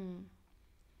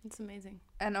 It's amazing.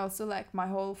 And also, like, my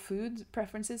whole food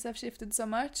preferences have shifted so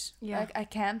much. Yeah. Like, I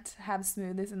can't have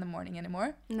smoothies in the morning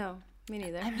anymore. No, me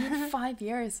neither. I mean, 5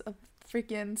 years of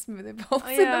freaking smoothie bowls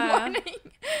in the morning.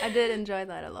 I did enjoy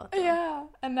that a lot, though. Yeah.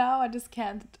 And now I just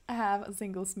can't have a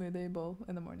single smoothie bowl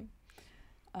in the morning.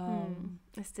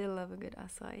 I still love a good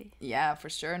acai. Yeah, for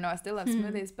sure. No, I still love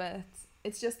smoothies, but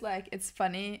it's just like, it's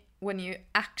funny when you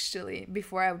actually,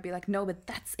 before I would be like, no, but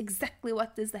that's exactly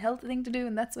what is the healthy thing to do,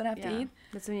 and that's what I have to eat.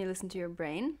 That's when you listen to your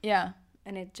brain. Yeah.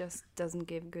 And it just doesn't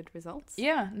give good results.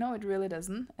 Yeah, no, it really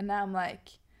doesn't. And now I'm like,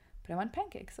 but I want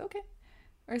pancakes, okay.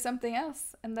 Or something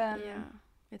else. And then... Yeah.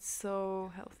 It's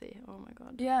so healthy. Oh my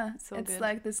god. Yeah, it's so it's good.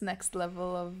 Like this next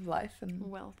level of life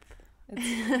and wealth.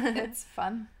 It's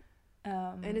fun.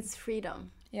 And it's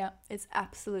freedom. Yeah. It's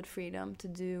absolute freedom to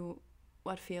do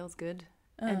what feels good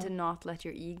and to not let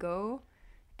your ego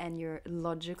and your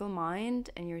logical mind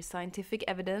and your scientific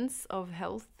evidence of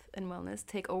health and wellness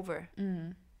take over.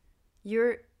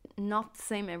 You're not the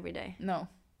same every day. No.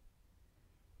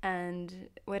 And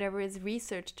whatever is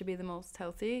researched to be the most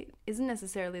healthy isn't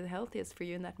necessarily the healthiest for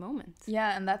you in that moment.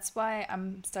 Yeah, and that's why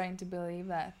I'm starting to believe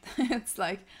that. It's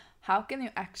like, how can you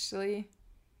actually...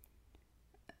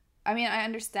 I mean, I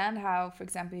understand how, for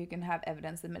example, you can have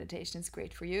evidence that meditation is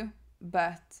great for you,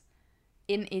 but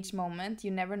in each moment,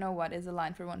 you never know what is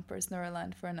aligned for one person or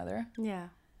aligned for another. Yeah.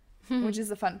 Which is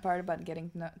the fun part about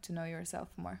getting to know yourself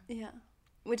more. Yeah.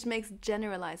 Which makes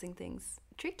generalizing things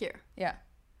trickier. Yeah.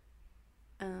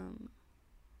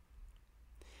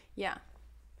 Yeah.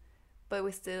 But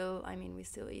we still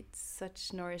eat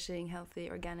such nourishing, healthy,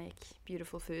 organic,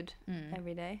 beautiful food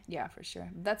every day. Yeah, for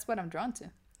sure. That's what I'm drawn to.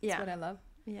 That's what I love.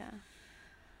 Yeah.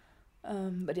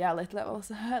 But yeah, lately I've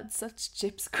also had such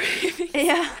chips cravings.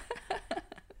 Yeah.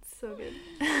 It's so good.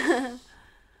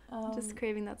 Just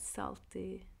craving that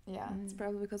salty. Yeah, it's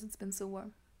probably because it's been so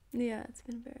warm. Yeah, it's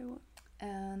been very warm.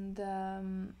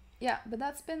 And yeah, but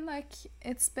that's been like,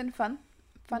 it's been fun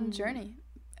journey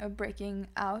of breaking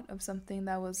out of something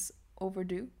that was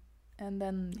overdue and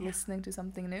then listening to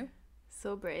something new.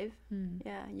 So brave.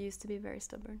 Yeah, you used to be very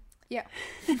stubborn. Yeah.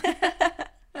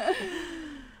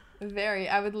 Very.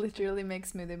 I would literally make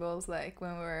smoothie bowls like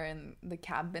when we were in the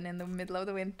cabin in the middle of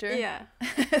the winter. Yeah.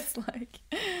 It's like...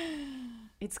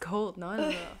 It's cold.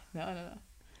 No. No.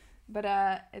 But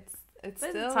it's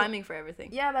still... There's timing for everything.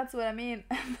 Yeah, that's what I mean.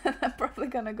 I'm probably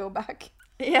gonna go back.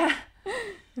 Yeah.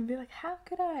 And be like, how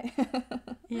could I?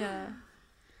 Yeah.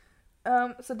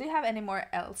 So do you have any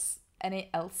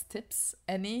else tips?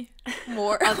 Any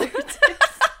more other tips?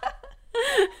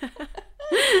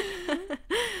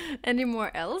 Any more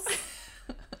else?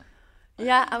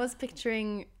 Yeah, I was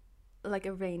picturing like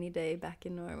a rainy day back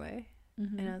in Norway.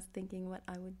 And I was thinking what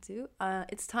I would do.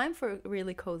 It's time for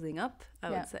really cozying up, I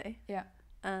would say. Yeah.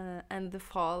 And the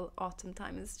fall, autumn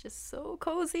time is just so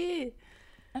cozy.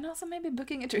 And also maybe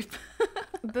booking a trip.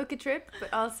 Book a trip,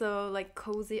 but also like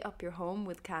cozy up your home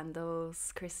with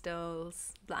candles,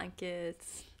 crystals,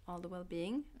 blankets, all the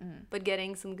well-being. But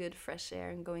getting some good fresh air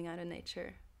and going out in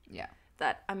nature. Yeah.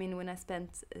 That, I mean, when I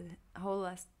spent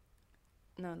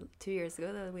 2 years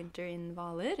ago, the winter in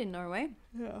Hvaler in Norway.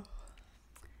 Yeah.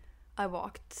 I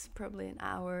walked probably an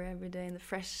hour every day in the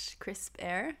fresh, crisp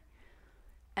air.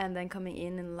 And then coming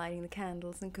in and lighting the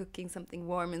candles and cooking something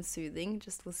warm and soothing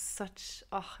just was such...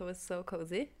 Oh, it was so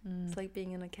cozy. It's like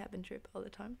being on a cabin trip all the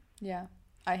time. Yeah.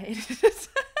 I hated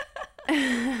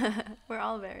it. We're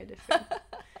all very different.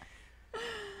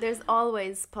 There's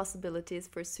always possibilities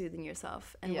for soothing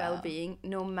yourself and well-being,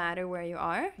 no matter where you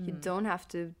are. You don't have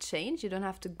to change. You don't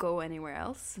have to go anywhere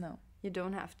else. No. You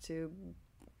don't have to...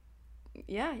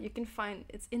 Yeah, you can find...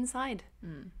 It's inside.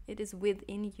 It is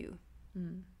within you.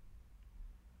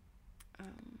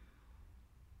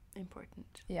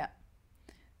 Important. Yeah.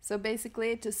 So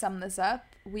basically, to sum this up,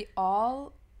 we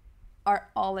all are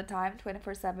all the time,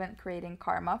 24/7, creating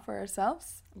karma for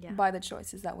ourselves by the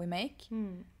choices that we make.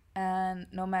 And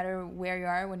no matter where you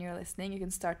are when you're listening, you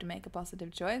can start to make a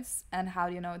positive choice. And how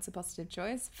do you know it's a positive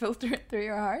choice? Filter it through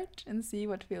your heart and see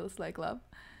what feels like love.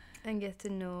 And get to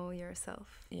know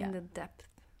yourself in the depth.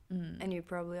 And you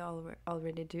probably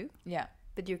already do. Yeah.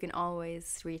 But you can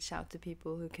always reach out to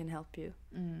people who can help you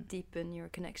deepen your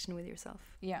connection with yourself.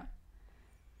 Yeah.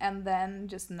 And then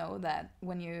just know that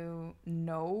when you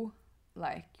know,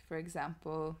 like, for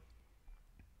example,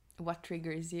 what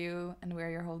triggers you and where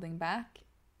you're holding back,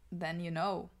 then you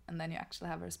know, and then you actually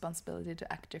have a responsibility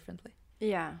to act differently.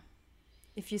 Yeah.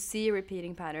 If you see a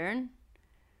repeating pattern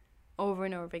over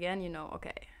and over again, you know,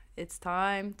 okay, it's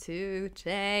time to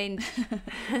change.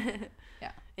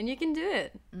 Yeah. And you can do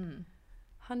it.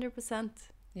 100%.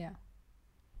 Yeah.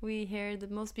 We hear the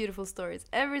most beautiful stories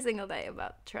every single day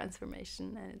about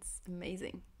transformation, and it's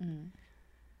amazing.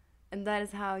 And that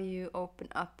is how you open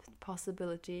up the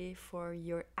possibility for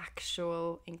your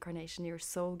actual incarnation, your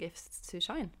soul gifts to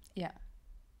shine. Yeah.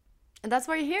 And that's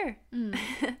why you're here.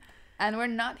 And we're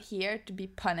not here to be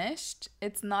punished.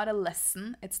 It's not a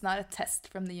lesson. It's not a test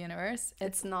from the universe.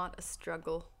 It's not a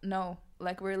struggle. No.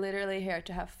 Like, we're literally here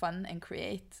to have fun and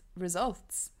create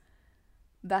results.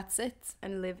 That's it.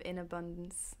 And live in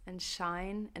abundance and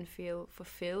shine and feel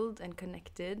fulfilled and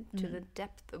connected to the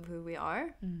depth of who we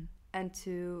are. And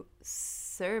to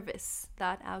service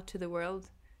that out to the world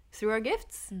through our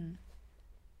gifts. And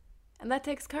that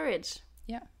takes courage.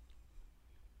 Yeah.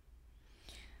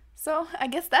 So I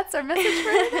guess that's our message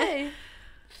for today.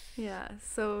 Yeah,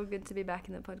 so good to be back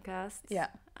in the podcast. Yeah.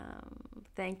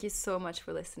 Thank you so much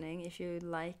for listening. If you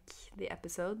like the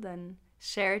episode, then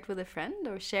share it with a friend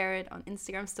or share it on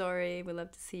Instagram story. We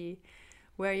love to see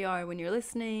where you are when you're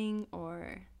listening,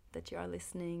 or that you are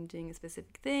listening doing a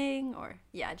specific thing, or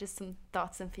just some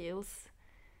thoughts and feels.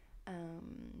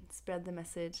 Spread the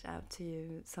message out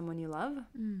to someone you love.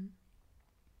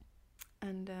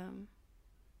 And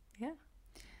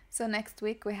So next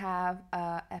week we have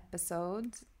an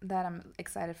episode that I'm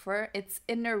excited for. It's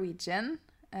in Norwegian,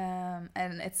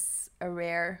 and it's a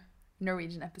rare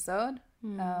Norwegian episode.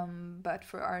 But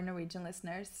for our Norwegian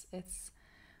listeners, it's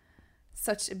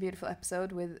such a beautiful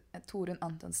episode with Torunn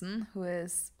Antonsen, who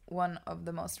is one of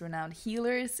the most renowned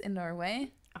healers in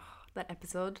Norway. Oh, that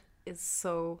episode is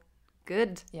so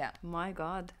good. Yeah. My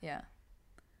God. Yeah.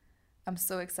 I'm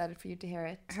so excited for you to hear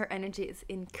it. Her energy is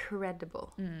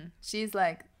incredible. She's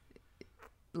like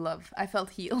love. I felt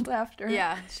healed after.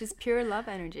 Yeah, she's pure love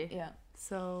energy. Yeah.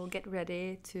 So get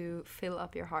ready to fill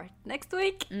up your heart next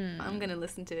week. I'm going to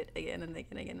listen to it again and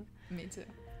again and again. Me too.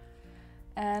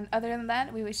 And other than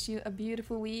that, we wish you a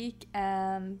beautiful week,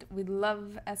 and we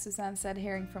love, as Susanne said,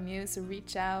 hearing from you. So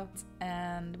reach out,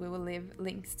 and we will leave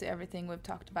links to everything we've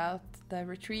talked about, the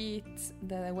retreat,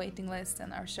 the waiting list,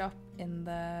 and our shop in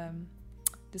the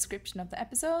description of the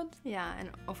episode. Yeah, and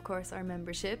of course our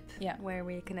membership, where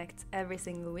we connect every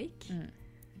single week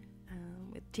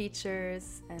with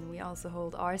teachers, and we also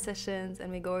hold our sessions,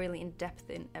 and we go really in depth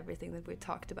in everything that we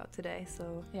talked about today.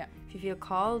 So if you feel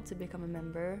called to become a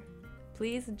member,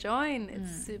 please join.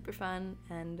 It's super fun,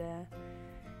 and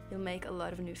you'll make a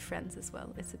lot of new friends as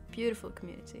well. It's a beautiful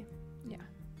community. Yeah.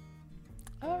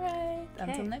 All right.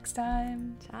 Okay. Until next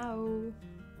time. Ciao.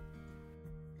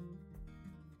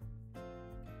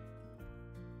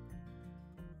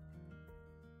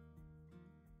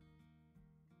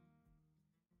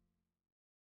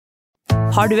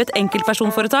 Har du et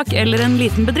enkeltpersonforetak eller en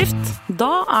liten bedrift?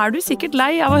 Da er du sikkert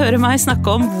lei av å høre meg snakke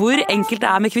om hvor enkelt det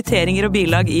er med kvitteringer og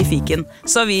bilag i fiken.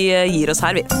 Så vi gir oss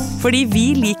her, vi. Fordi vi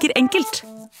liker enkelt.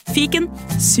 Fiken,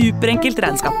 superenkelt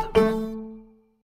regnskap.